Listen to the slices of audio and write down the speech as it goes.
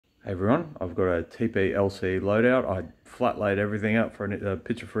Hey everyone, I've got a TP-LC loadout. I flat laid everything up for a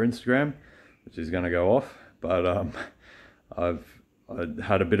picture for Instagram, which is going to go off, but I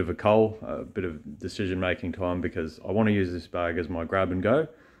had a bit of a cull, a bit of decision making time because I want to use this bag as my grab and go.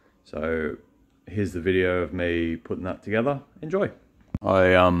 So here's the video of me putting that together. Enjoy. I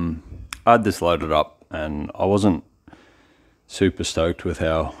had this loaded up and I wasn't super stoked with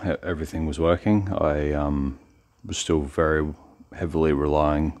how everything was working. I was still very heavily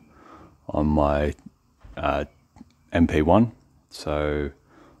relying on my MP1, so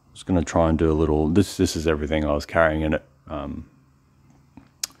I was going to try and do a little, this is everything I was carrying in it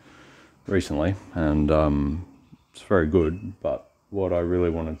recently, and it's very good, but what I really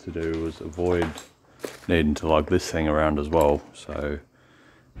wanted to do was avoid needing to lug this thing around as well. So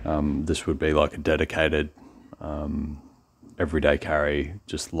this would be like a dedicated everyday carry,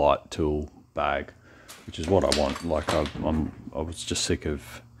 just light tool bag, which is what I want. Like I was just sick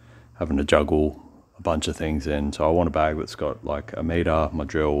of having to juggle a bunch of things in, so I want a bag that's got like a meter, my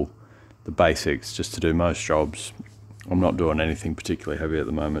drill, the basics, just to do most jobs. I'm not doing anything particularly heavy at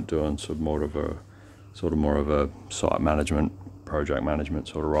the moment, doing sort of more of a site management, project management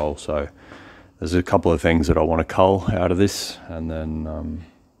sort of role. So there's a couple of things that I want to cull out of this, and then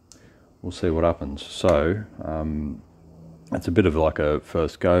we'll see what happens. So it's a bit of like a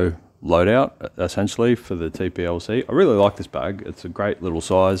first go loadout essentially for the TP-LC. I really like this bag. It's a great little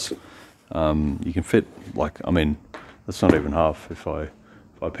size. You can fit, like, I mean, that's not even half if I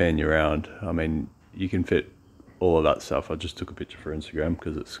pan you around. I mean, you can fit all of that stuff. I just took a picture for Instagram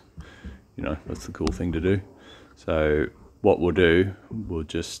because it's, you know, that's the cool thing to do. So what we'll do, we'll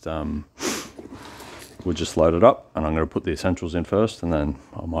just load it up, and I'm going to put the essentials in first, and then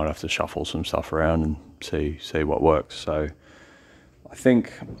I might have to shuffle some stuff around and see what works. So I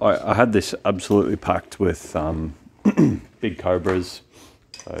think I had this absolutely packed with big Cobras.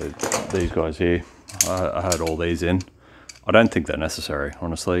 So these guys here, I had all these in. I don't think they're necessary,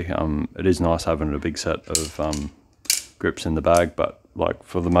 honestly. It is nice having a big set of grips in the bag, but like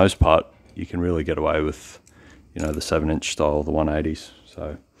for the most part, you can really get away with, you know, the 7-inch style, the 180s.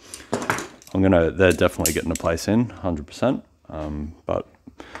 So they're definitely getting a place in, 100%. But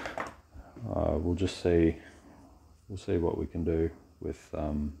we'll just see. We'll see what we can do with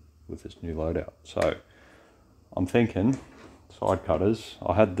this new loadout. So I'm thinking side cutters.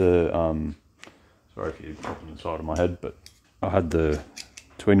 I had the sorry if you're popping the side of my head, but I had the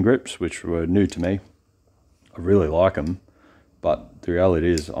twin grips, which were new to me. I really like them, but the reality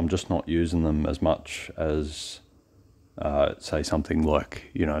is I'm just not using them as much as say something like,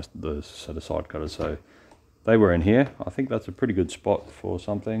 you know, the set of side cutters. So they were in here. I think that's a pretty good spot for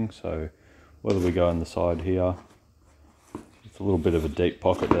something. So whether we go on the side here, it's a little bit of a deep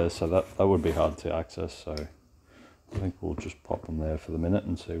pocket there, so that would be hard to access. So I think we'll just pop them there for the minute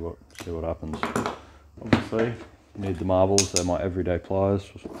and see what happens. Obviously, you need the marbles. They're my everyday pliers.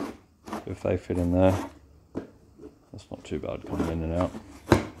 If they fit in there, that's not too bad coming in and out.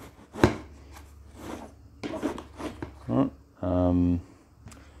 Right.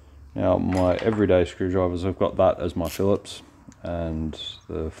 Now my everyday screwdrivers, I've got that as my Phillips and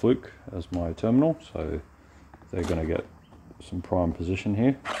the Fluke as my terminal, so they're going to get some prime position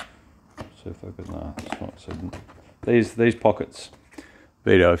here. See if I can. No, it's not sitting. These pockets,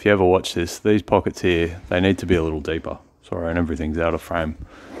 Veto, if you ever watch this, these pockets here, they need to be a little deeper. Sorry, and everything's out of frame.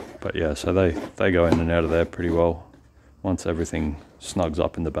 But yeah, so they go in and out of there pretty well. Once everything snugs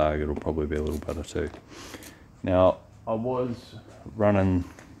up in the bag, it'll probably be a little better too. Now, I was running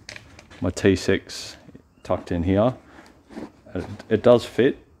my T6 tucked in here. It does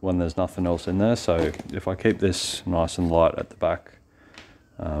fit when there's nothing else in there, so if I keep this nice and light at the back,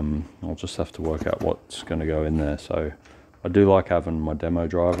 I'll just have to work out what's going to go in there. So I do like having my demo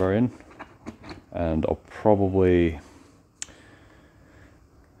driver in, and I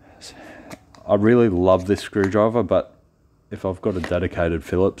really love this screwdriver, but if I've got a dedicated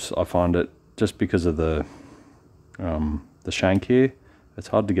Phillips, I find it, just because of the shank here, it's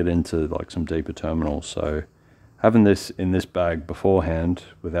hard to get into like some deeper terminals. So having this in this bag beforehand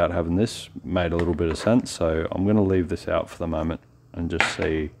without having this made a little bit of sense. So I'm going to leave this out for the moment and just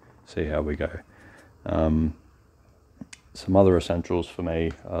see how we go. Some other essentials for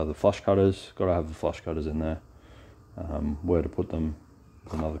me are the flush cutters. Got to have the flush cutters in there. Where to put them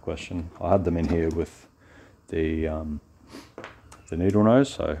is another question. I had them in here with the needle nose,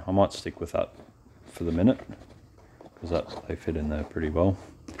 so I might stick with that for the minute because they fit in there pretty well.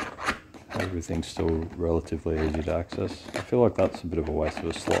 Everything's still relatively easy to access. I feel like that's a bit of a waste of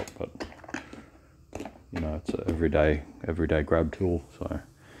a slot, but you know, it's an everyday grab tool, so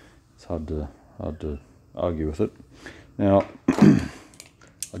it's hard to argue with it. Now,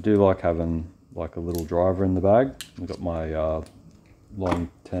 I do like having like a little driver in the bag. I've got my long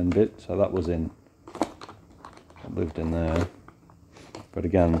 10 bit, so that was in, it lived in there. But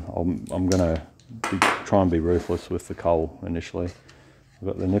again, I'm gonna try and be ruthless with the coal initially. I've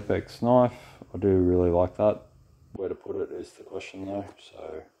got the Nipex knife. I do really like that. Where to put it is the question though.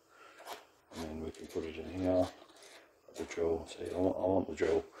 So, I mean, we can put it in here. The drill. See, I want the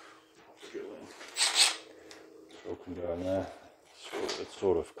drill. Drill can go in there. It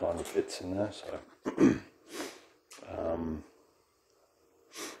sort of kind of fits in there. So,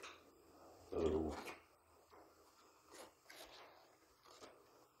 the little.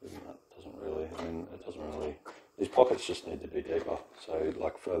 That doesn't really. I mean, it doesn't really. These pockets just need to be deeper. So,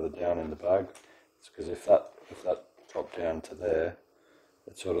 like further down in the bag. It's because if that dropped down to there,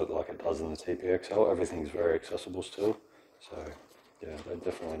 it's sort of like it does in the TPXL. Everything's very accessible still. So yeah, they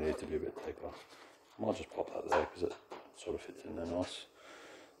definitely need to be a bit deeper. I might just pop that there because it sort of fits in there nice.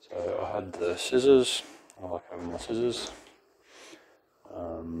 So I had the scissors. I like having my scissors.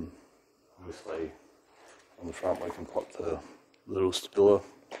 Obviously on the front we can pop the little spiller,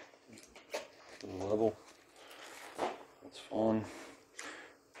 little level. That's fine.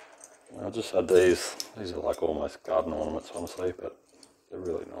 I just had these. These are like almost garden ornaments, honestly, but they're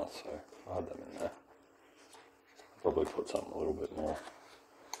really nice, so I had them in there. Probably put something a little bit more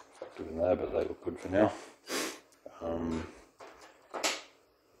effective in there, but they look good for now.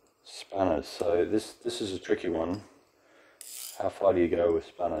 Spanners. So this is a tricky one. How far do you go with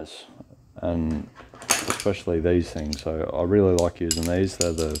spanners? And especially these things. So I really like using these.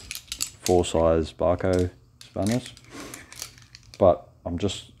 They're the 4 size Barco spanners, but I'm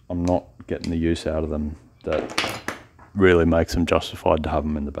not getting the use out of them that really makes them justified to have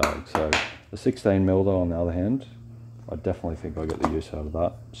them in the bag. So the 16 mil though, on the other hand, I definitely think I get the use out of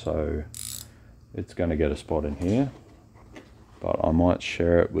that. So it's going to get a spot in here, but I might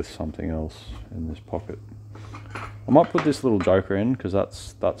share it with something else in this pocket. I might put this little joker in because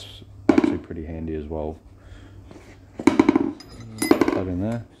that's actually pretty handy as well. Put that in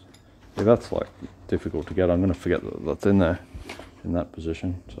there. Yeah, that's like difficult to get. I'm going to forget that that's in there in that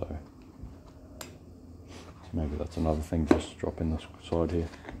position. So maybe that's another thing, just drop in this side here.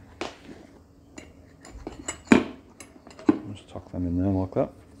 Just tuck them in there like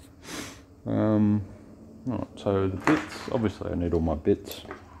that. Right, so the bits, obviously I need all my bits.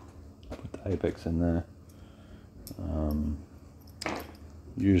 Put the apex in there.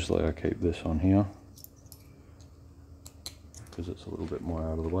 Usually I keep this on here because it's a little bit more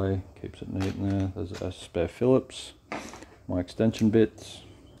out of the way, keeps it neat in there. There's a spare Phillips, my extension bits.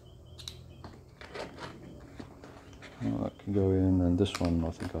 That can go in, and this one I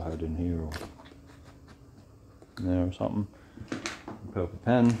think I had in here or in there or something. Purple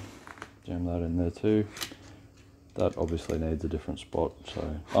pen, jam that in there too. That obviously needs a different spot,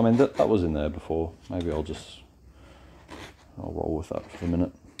 so I mean that was in there before. Maybe I'll roll with that for a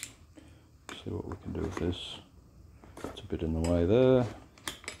minute. See what we can do with this. It's a bit in the way there.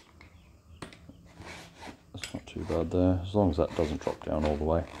 That's not too bad there, as long as that doesn't drop down all the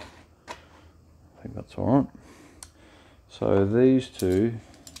way. I think that's alright. So these two,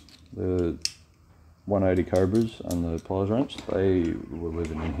 the 180 Cobras and the pliers wrench, they were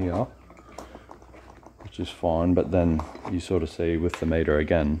living in here, which is fine, but then you sort of see with the meter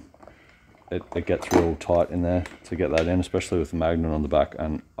again, it gets real tight in there to get that in, especially with the magnet on the back,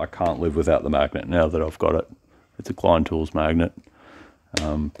 and I can't live without the magnet now that I've got it. It's a Klein Tools magnet,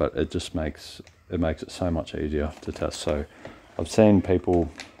 but it just makes it so much easier to test. So I've seen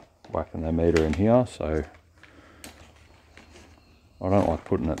people whacking their meter in here, so I don't like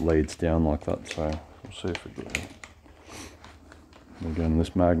putting it leads down like that, so we'll see if we get it. Again,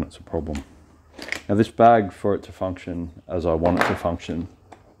 this magnet's a problem. Now this bag, for it to function as I want it to function,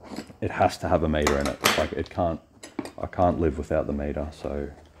 it has to have a meter in it. Like I can't live without the meter,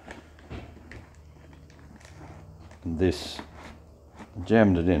 so this,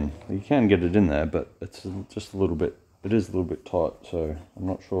 jammed it in. You can get it in there, but it's just a little bit, it is a little bit tight, so I'm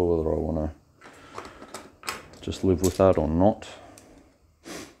not sure whether I want to just live with that or not.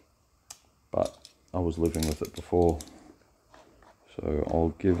 But I was living with it before, so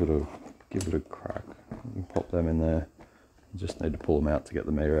I'll give it a crack. You can pop them in there. You just need to pull them out to get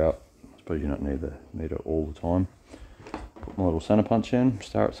the meter out. I suppose you don't need the meter all the time. Put my little center punch in,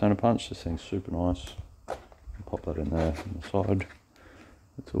 Starrett center punch. This thing's super nice. Pop that in there on the side.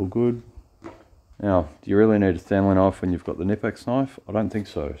 It's all good. Now, do you really need a Stanley knife when you've got the Nipex knife? I don't think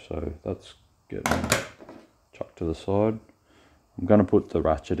so. So that's getting chucked to the side. I'm going to put the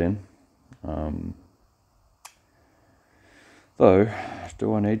ratchet in. Though,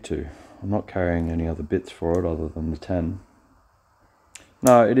 do I need to? I'm not carrying any other bits for it other than the 10.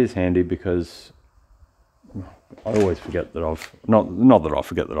 No, it is handy because I always forget that I've, not that I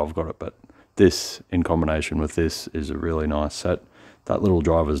forget that I've got it, but this in combination with this is a really nice set. That little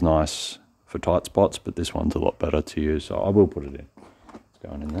driver's nice for tight spots, but this one's a lot better to use, so I will put it in. It's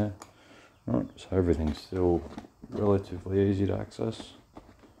going in there. Right, so everything's still relatively easy to access.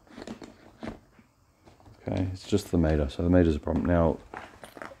 Okay, it's just the meter, so the meter's a problem. Now,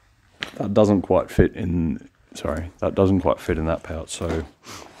 that doesn't quite fit in, that doesn't quite fit in that pouch, so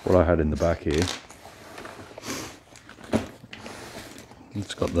what I had in the back here,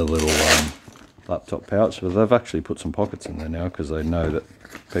 it's got the little laptop pouch, but they've actually put some pockets in there now because they know that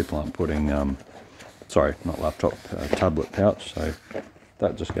people aren't putting, sorry, not laptop, tablet pouch, so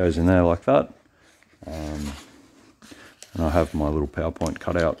that just goes in there like that. And I have my little PowerPoint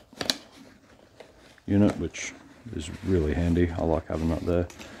cutout unit, which is really handy. I like having that there.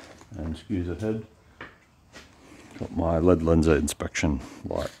 And excuse the head. Got my lead lens inspection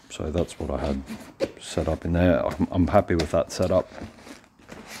light, so that's what I had set up in there. I'm happy with that setup.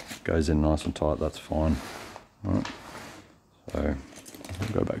 Goes in nice and tight, that's fine. All right. So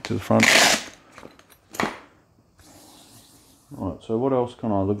I'll go back to the front. All right, so what else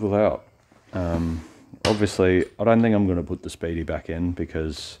can I live without? Obviously, I don't think I'm going to put the Speedy back in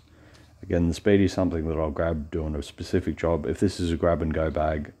because, again, the Speedy is something that I'll grab doing a specific job. If this is a grab and go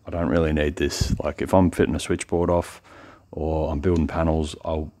bag, I don't really need this. Like if I'm fitting a switchboard off or I'm building panels,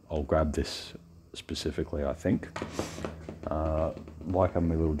 I'll grab this specifically, I think. Like having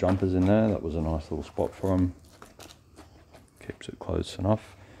my little jumpers in there, that was a nice little spot for them. Keeps it close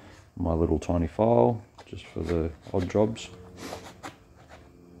enough. My little tiny file, just for the odd jobs.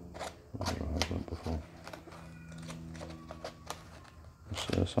 Where did I have that before? It's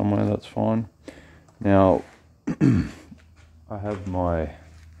there somewhere, that's fine. Now, I have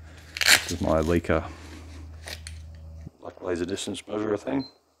this is my leaker, like laser distance measurer thing.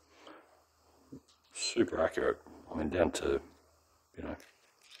 Super accurate. I mean, down to, you know,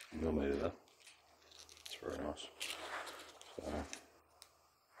 millimeter there. It's very nice. So,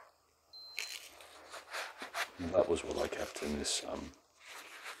 and that was what I kept in this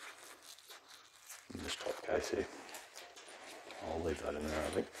top case here. I'll leave that in there, I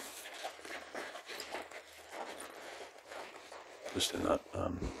think. Just in that,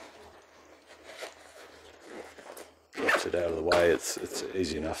 drops it out of the way. It's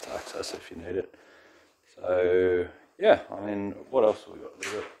easy enough to access if you need it. So yeah, I mean, what else have we got?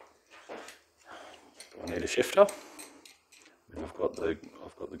 Do I need a shifter? I mean, I've got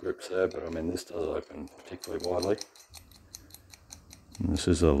the grips there, but I mean this does open particularly widely. And this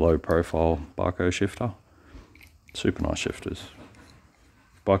is a low profile Barco shifter. Super nice shifters.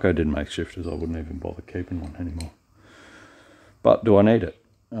 If Barco didn't make shifters, I wouldn't even bother keeping one anymore. But do I need it?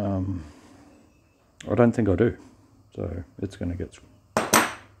 I don't think I do. So it's going to get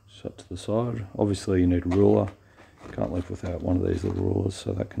set to the side. Obviously you need a ruler. You can't live without one of these little rulers,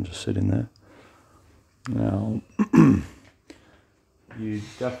 so that can just sit in there. Now, you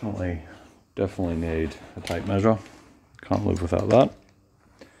definitely need a tape measure. Can't live without that.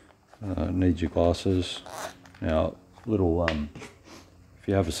 Need your glasses. Now, little, if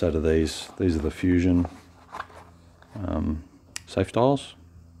you have a set of these are the Fusion safe dials,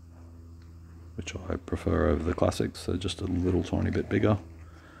 which I prefer over the classics. They're just a little tiny bit bigger.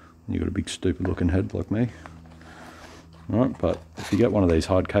 You've got a big stupid looking head like me. Alright, but if you get one of these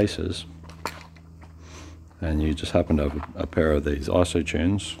hard cases and you just happen to have a pair of these ISO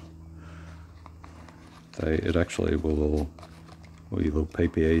tunes, it actually will all your little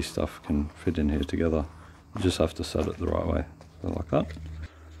PPE stuff can fit in here together. You just have to set it the right way, so like that.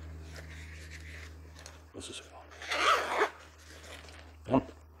 What's this for? Done.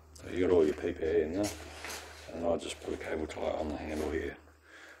 So you got all your PPE in there, and I just put a cable tie on the handle here.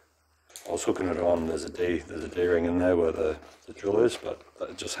 I was hooking it on. There's a D ring in there where the drill is, but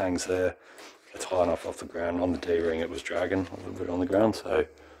it just hangs there. It's high enough off the ground. On the D ring, it was dragging a little bit on the ground, so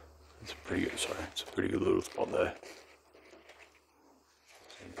it's a pretty good. Sorry, it's a pretty good little spot there.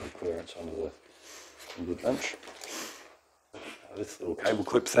 Good clearance under the bench. This little cable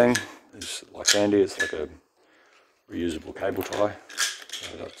clip thing is like handy. It's like a reusable cable tie.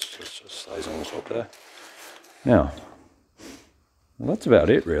 So that just stays on the top there. Now, that's about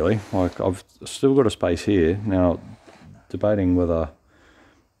it really. Like I've still got a space here. Now, debating whether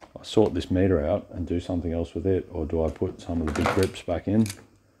I sort this meter out and do something else with it, or do I put some of the big grips back in.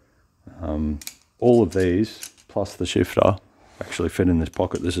 All of these, plus the shifter, actually fit in this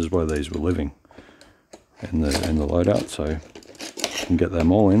pocket. This is where these were living in the loadout, so you can get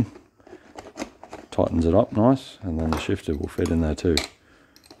them all in. Tightens it up nice, and then the shifter will fit in there too.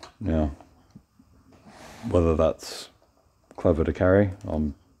 Now, whether that's clever to carry.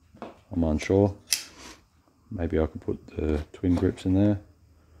 I'm unsure. Maybe I could put the twin grips in there,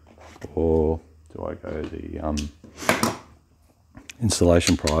 or do I go the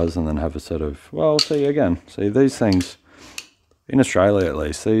installation pliers and then have a set of, well, see these things in Australia at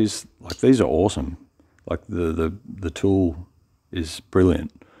least, these are awesome. Like the tool is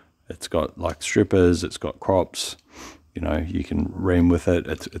brilliant. It's got like strippers, it's got crops, you know, you can ream with it.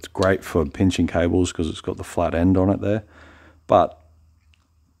 It's great for pinching cables because it's got the flat end on it there. But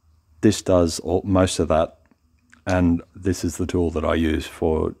this does most of that, and this is the tool that I use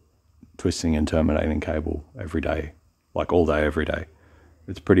for twisting and terminating cable every day, like all day, every day.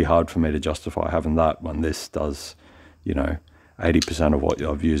 It's pretty hard for me to justify having that when this does, you know, 80% of what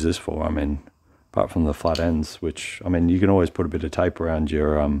I've used this for. I mean, apart from the flat ends, which, I mean, you can always put a bit of tape around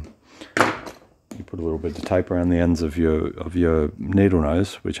your, you put a little bit of tape around the ends of your needle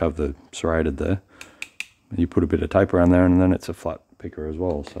nose, which have the serrated there. And you put a bit of tape around there, and then it's a flat picker as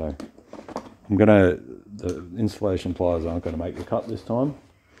well. So the installation pliers aren't going to make the cut this time,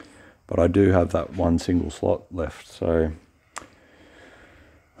 but I do have that one single slot left, so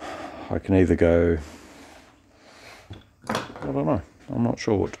I can either go, I don't know, I'm not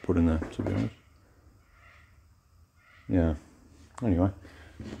sure what to put in there, to be honest. Yeah, anyway,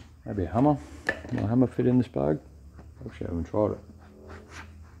 maybe a hammer. Will a hammer fit in this bag? Actually, I haven't tried it.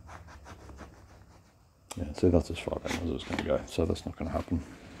 Yeah, see, that's as far down as it's going to go, so that's not going to happen.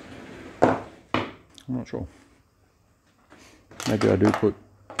 I'm not sure. Maybe I do put,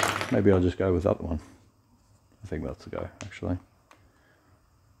 maybe I'll just go with that one. I think that's the go, actually.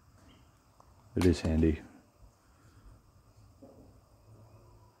 It is handy,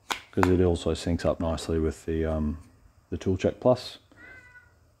 because it also syncs up nicely with the Tool Check Plus.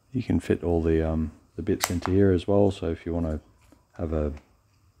 You can fit all the bits into here as well, so if you want to have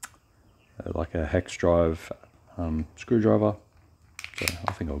like a hex drive screwdriver, so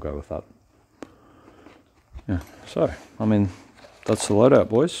I think I'll go with that. Yeah, so I mean, that's the loadout,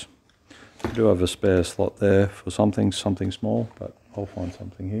 boys. I do have a spare slot there for something small, but I'll find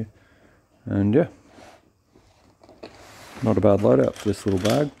something here. And yeah, not a bad loadout for this little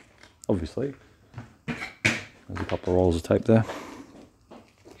bag, obviously. There's a couple of rolls of tape there.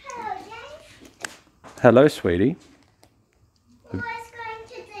 Hello, Jane. Hello, sweetie. Mama's going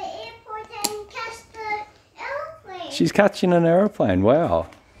to the airport and catch the airplane. She's catching an aeroplane, wow.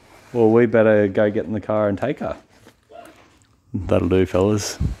 Well, we better go get in the car and take her. That'll do,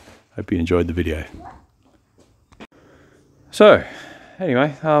 fellas. Hope you enjoyed the video. So,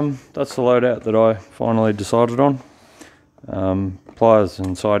 anyway, that's the loadout that I finally decided on. Pliers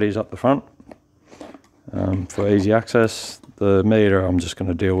and sideys up the front for easy access. The meter I'm just going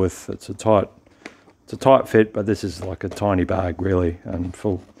to deal with. It's a tight fit, but this is like a tiny bag really, and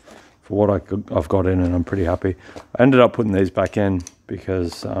for what I've got in, and I'm pretty happy. I ended up putting these back in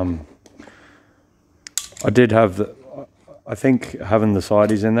because I did have I think having the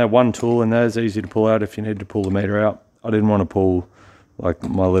sideys in there, one tool in there is easy to pull out if you need to pull the meter out. I didn't want to pull like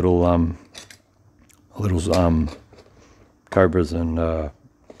my little cobras and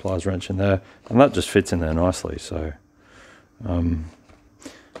pliers wrench in there, and that just fits in there nicely. So and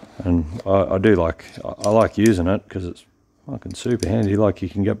I do like, I like using it because it's fucking super handy. Like, you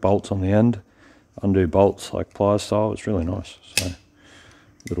can get bolts on the end, undo bolts like pliers style. It's really nice. So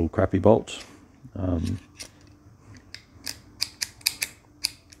little crappy bolts.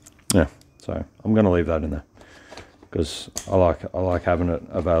 Yeah, so I'm going to leave that in there because I like having it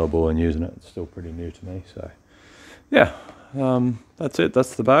available and using it. It's still pretty new to me. So yeah, that's it.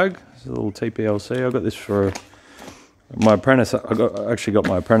 That's the bag. It's a little TPLC. I got this for my apprentice. I actually got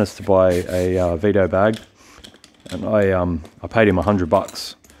my apprentice to buy a Veto bag, and I paid him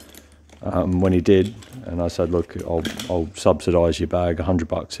 $100 when he did, and I said, look, I'll subsidise your bag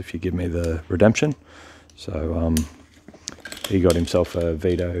 $100 if you give me the redemption. So he got himself a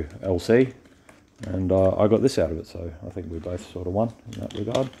Veto LC, and I got this out of it. So I think we both sort of won in that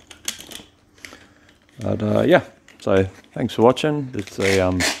regard. But yeah, so thanks for watching. It's a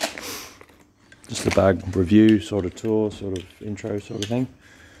just a bag review sort of tour, sort of intro sort of thing.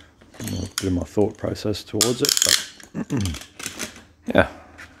 A bit of my thought process towards it, but yeah,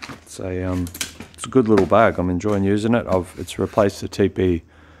 it's a good little bag. I'm enjoying using it. It's replaced the TP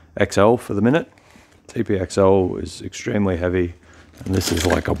XL for the minute. TP XL is extremely heavy, and this is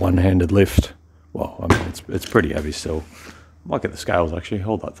like a one-handed lift. Well, I mean, it's pretty heavy still. I might get the scales actually.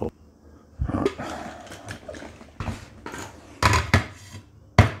 Hold that thought. Right.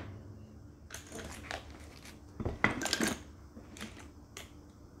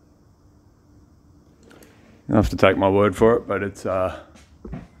 You have to take my word for it, but it's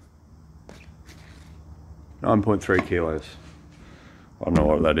 9.3 kilos. I don't know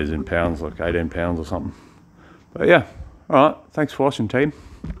what that is in pounds, like 18 pounds or something. But yeah, all right, thanks for watching, team.